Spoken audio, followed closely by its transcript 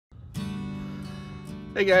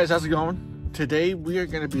Hey guys, how's it going? Today we are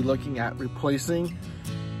going to be looking at replacing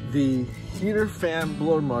the heater fan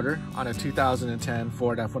blower motor on a 2010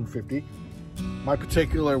 Ford F-150. My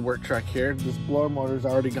particular work truck here, this blower motor's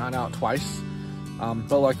already gone out twice,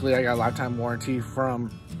 but luckily I got a lifetime warranty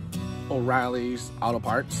from O'Reilly's Auto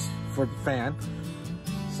Parts for the fan.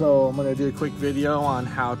 So I'm going to do a quick video on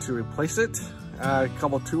how to replace it. A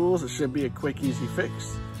couple tools, it should be a quick, easy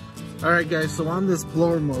fix. Alright guys, so on this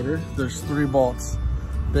blower motor, there's 3 bolts.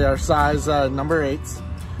 They are size number 8s,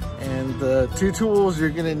 and the 2 tools you're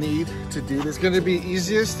going to need to do this. It's going to be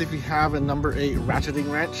easiest if you have a number 8 ratcheting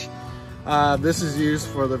wrench. This is used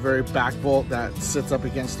for the very back bolt that sits up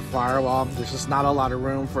against the firewall. There's just not a lot of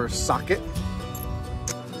room for a socket.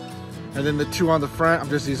 And then the 2 on the front, I'm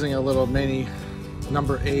just using a little mini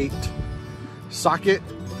number 8 socket,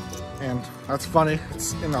 and that's funny,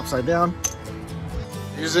 it's in upside down.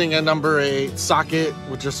 Using a number 8 socket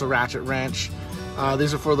with just a ratchet wrench.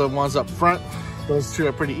 These are for the ones up front. Those 2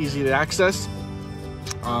 are pretty easy to access.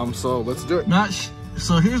 So let's do it.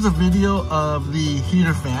 So here's a video of the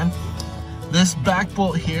heater fan. This back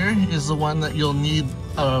bolt here is the one that you'll need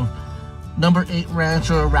a number 8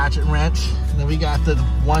 wrench or a ratchet wrench. And then we got the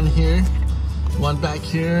one here, one back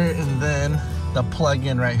here, and then the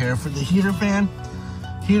plug-in right here for the heater fan.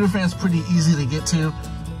 Heater fan's pretty easy to get to.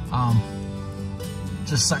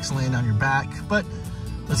 Just sucks laying on your back, but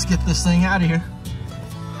let's get this thing out of here.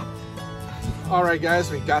 All right guys,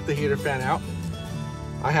 we got the heater fan out.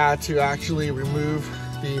 I had to actually remove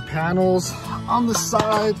the panels on the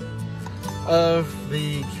side of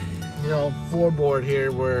the floorboard here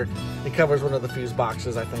where it covers one of the fuse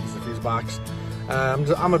boxes. I think it's the fuse box.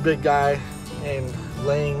 I'm a big guy, and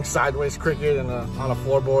laying sideways crooked on a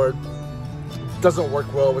floorboard doesn't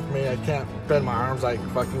work well with me. I can't bend my arms like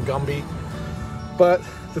fucking Gumby. But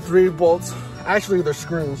the 3 bolts, actually they're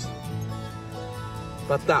screws,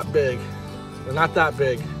 but that big. They're not that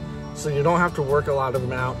big, so you don't have to work a lot of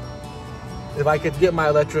them out. If I could get my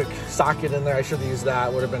electric socket in there, I should have used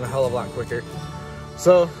that. Would have been a hell of a lot quicker.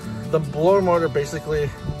 So the blower motor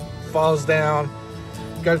basically falls down.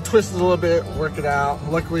 Got to twist it a little bit, work it out.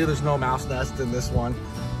 Luckily there's no mouse nest in this one.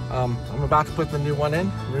 I'm about to put the new one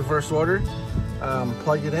in, reverse order,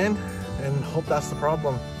 plug it in, and hope that's the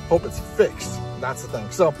problem. Hope it's fixed. That's the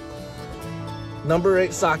thing. So number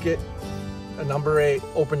 8 socket, a number 8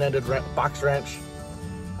 open-ended box wrench.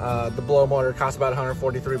 The blower motor costs about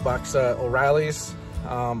 143 bucks at O'Reilly's.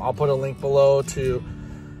 I'll put a link below to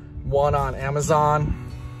one on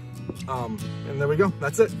Amazon. And there we go.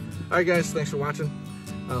 That's it. All right guys, thanks for watching.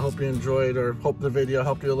 I hope you enjoyed, or hope the video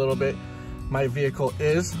helped you a little bit. My vehicle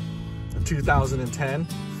is a 2010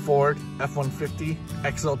 Ford F150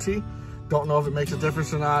 XLT. Don't know if it makes a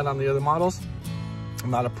difference or not on the other models. I'm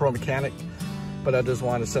not a pro mechanic, but I just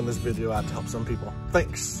wanted to send this video out to help some people.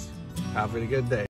 Thanks. Have a good day.